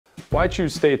Why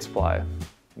choose State Supply?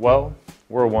 Well,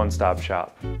 we're a one-stop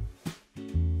shop.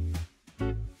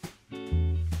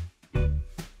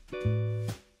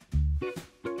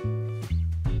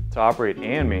 To operate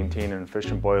and maintain an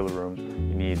efficient boiler room,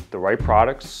 you need the right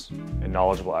products and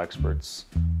knowledgeable experts.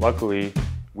 Luckily,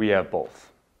 we have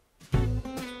both. Don't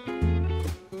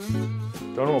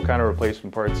know what kind of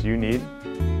replacement parts you need?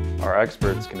 Our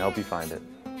experts can help you find it.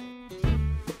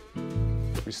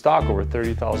 We stock over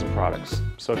 30,000 products,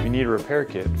 so if you need a repair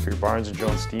kit for your Barnes &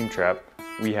 Jones steam trap,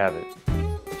 we have it.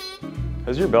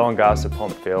 Has your Bell & Gossett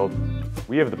pump failed?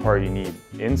 We have the part you need,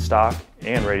 in stock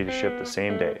and ready to ship the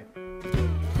same day.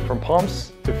 From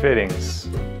pumps to fittings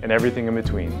and everything in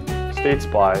between, State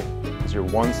Supply is your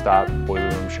one-stop boiler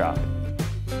room shop.